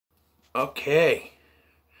Okay,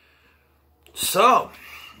 so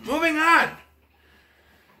moving on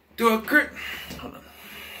to hold on.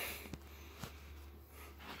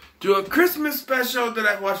 To a Christmas special that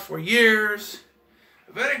I've watched for years.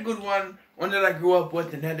 A very good one that I grew up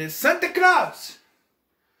with, and that is Santa Claus.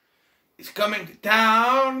 He's coming to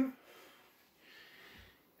town,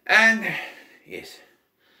 and yes,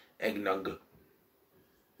 eggnog.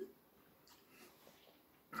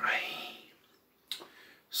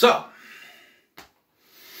 So,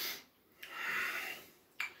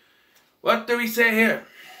 what do we say here?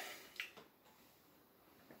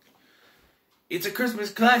 It's a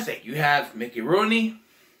Christmas classic. You have Mickey Rooney,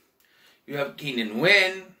 you have Keenan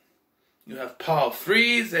Wynn, you have Paul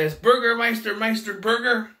Frees as Meister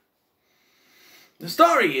Burger. The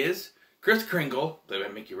story is, Kris Kringle, played by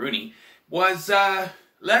Mickey Rooney, was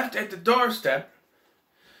left at the doorstep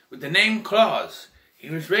with the name Claus. He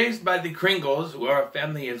was raised by the Kringles, who are a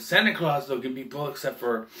family of Santa Claus looking people, except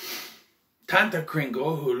for Tanta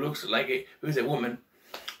Kringle, who's a woman.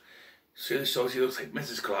 So she looks like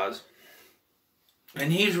Mrs. Claus.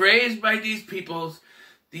 And he's raised by these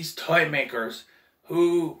these toy makers,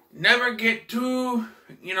 who never get to,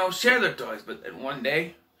 share their toys. But then one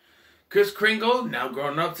day, Kris Kringle, now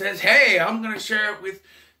grown up, says, "Hey, I'm going to share it with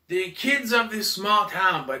the kids of this small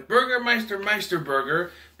town." But Meister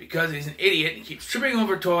Burger, because he's an idiot and keeps tripping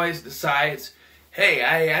over toys, decides, "Hey,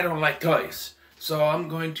 I don't like toys, so I'm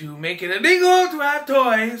going to make it illegal to have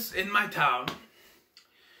toys in my town."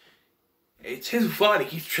 It's his fault he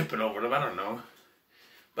keeps tripping over them, I don't know.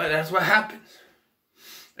 But that's what happens.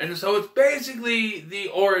 And so it's basically the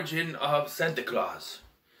origin of Santa Claus.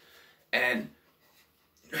 And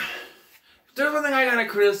if there's one thing I gotta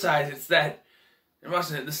criticize, it's that, and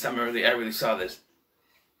watching it this summer, I really saw this.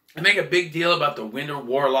 I make a big deal about the Winter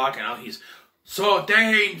Warlock and how he's so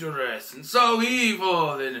dangerous and so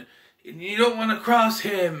evil, and you don't want to cross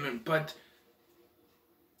him, but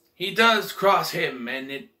he does cross him, and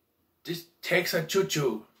it just takes a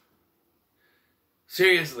choo-choo.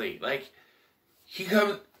 Seriously, he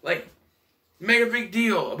comes, make a big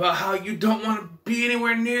deal about how you don't want to be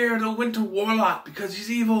anywhere near the Winter Warlock because he's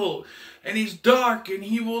evil, and he's dark, and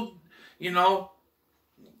he will,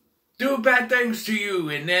 do bad things to you.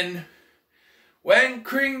 And then when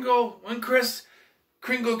Kris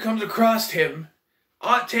Kringle comes across him,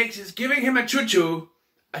 all it takes is giving him a choo-choo,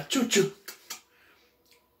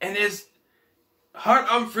 and his heart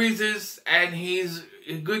unfreezes, and he's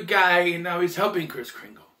a good guy, and now he's helping Kris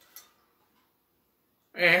Kringle.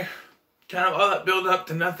 Kind of all that build up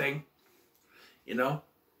to nothing,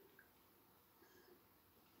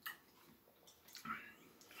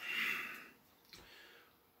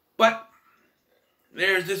 But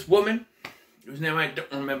there's this woman, whose name I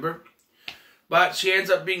don't remember, but she ends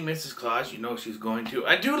up being Mrs. Claus. She's going to.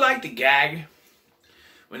 I do like the gag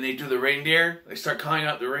when they do the reindeer. They start calling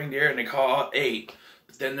out the reindeer, and they call all 8.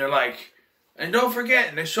 But then they're like, "And don't forget,"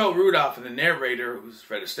 and they show Rudolph, and the narrator, who's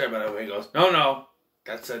Fred Astaire, by the way, goes, No,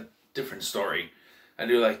 that's a different story." I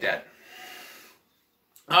do like that.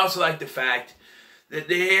 I also like the fact that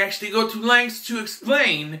they actually go to lengths to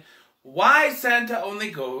explain why Santa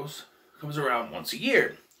only comes around once a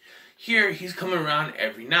year. Here, he's coming around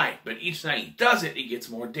every night, but each night he does it, it gets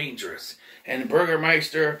more dangerous. And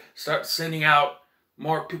Burgermeister starts sending out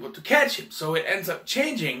more people to catch him, so it ends up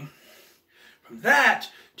changing from that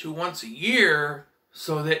to once a year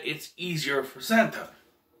so that it's easier for Santa.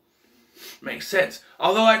 Makes sense.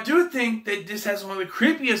 Although I do think that this has one of the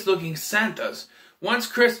creepiest looking Santas. Once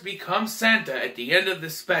Kris becomes Santa at the end of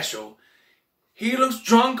this special, he looks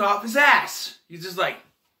drunk off his ass. He's just like,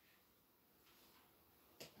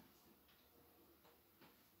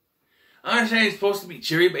 I understand he's supposed to be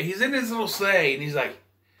cheery, but he's in his little sleigh, and he's like,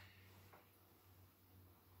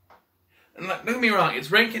 and don't get me wrong,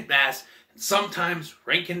 it's Rankin Bass, and sometimes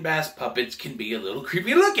Rankin Bass puppets can be a little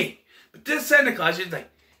creepy looking. But this Santa Claus is like,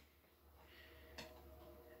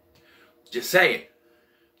 just say it.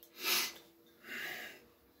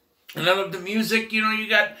 And I love the music. You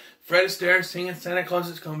got Fred Astaire singing Santa Claus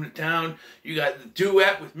is Coming to Town. You got the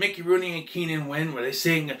duet with Mickey Rooney and Keenan Wynn where they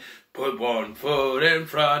sing, "Put one foot in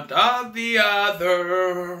front of the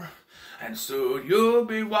other, and soon you'll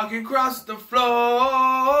be walking across the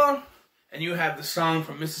floor." And you have the song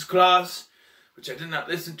from Mrs. Claus, which I did not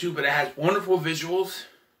listen to, but it has wonderful visuals.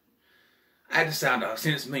 I had the sound out. I've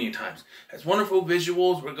seen this a million times. It has wonderful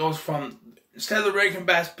visuals where it goes from, instead of the Rankin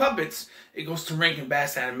Bass puppets, it goes to Rankin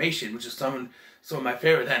Bass animation, which is some of my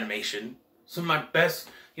favorite animation. Some of my best,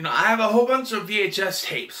 I have a whole bunch of VHS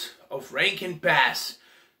tapes of Rankin Bass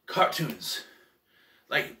cartoons.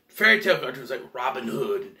 Like fairy tale cartoons like Robin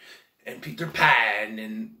Hood and Peter Pan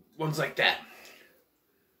and ones like that.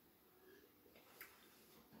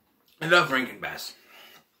 I love Rankin Bass.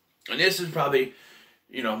 And this is probably,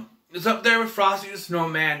 you know, it's up there with Frosty the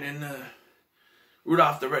Snowman and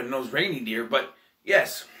Rudolph the Red-Nosed Reindeer. But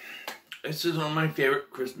yes, this is one of my favorite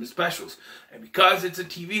Christmas specials. And because it's a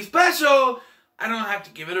TV special, I don't have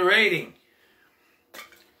to give it a rating.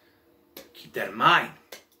 Keep that in mind.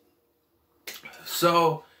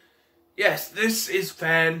 So, yes, this is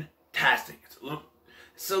fantastic.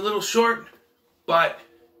 It's a little short, but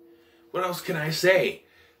what else can I say?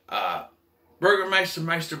 Burgermeister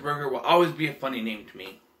Meisterburger will always be a funny name to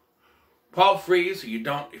me. Paul Frees, if you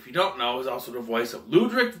don't know, is also the voice of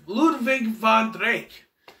Ludwig von Drake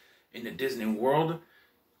in the Disney World.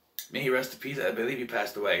 May he rest in peace. I believe he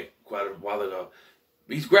passed away quite a while ago.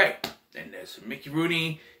 But he's great. And there's Mickey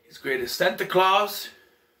Rooney. He's great as Santa Claus.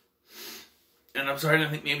 And I'm starting to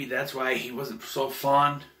think maybe that's why he wasn't so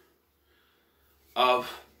fond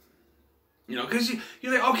of, you know, because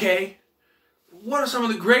you're like, okay, what are some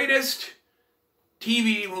of the greatest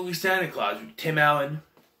TV movie Santa Claus? Tim Allen,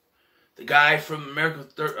 the guy from America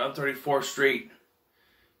on 34th Street,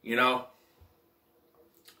 you know,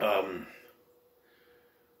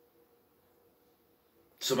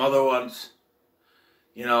 some other ones,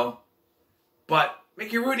 you know, but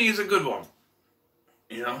Mickey Rooney is a good one,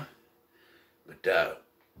 you know, but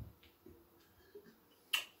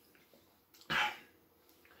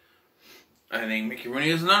I think Mickey Rooney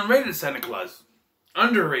is an unrated Santa Claus.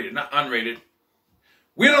 Underrated, not unrated.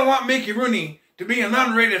 We don't want Mickey Rooney to be an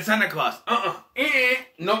unrated Santa Claus.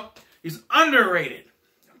 Nope. He's underrated.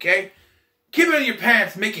 Okay? Keep it in your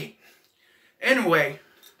pants, Mickey. Anyway,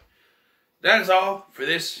 that is all for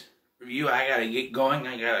this review. I gotta get going.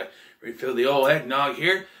 I gotta refill the old eggnog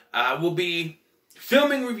here. We'll be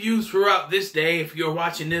filming reviews throughout this day. If you're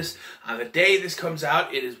watching this on the day this comes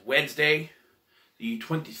out, it is Wednesday, the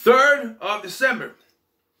 23rd of December.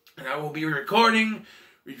 And I will be recording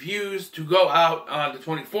reviews to go out on the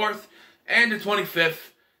 24th and the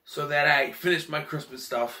 25th so that I finish my Christmas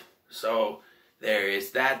stuff. So there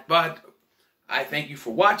is that. But I thank you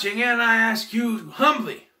for watching, and I ask you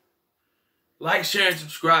humbly, like, share, and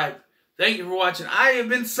subscribe. Thank you for watching. I have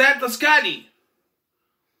been Santa Scotty.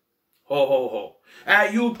 Ho, ho, ho.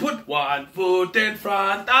 And you put one foot in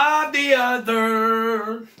front of the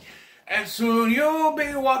other, and soon you'll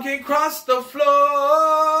be walking across the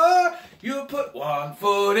floor. You put one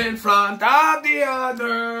foot in front of the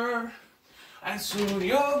other, and soon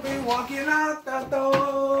you'll be walking out the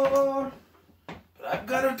door. But I've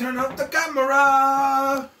got to turn off the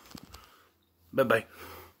camera. Bye-bye.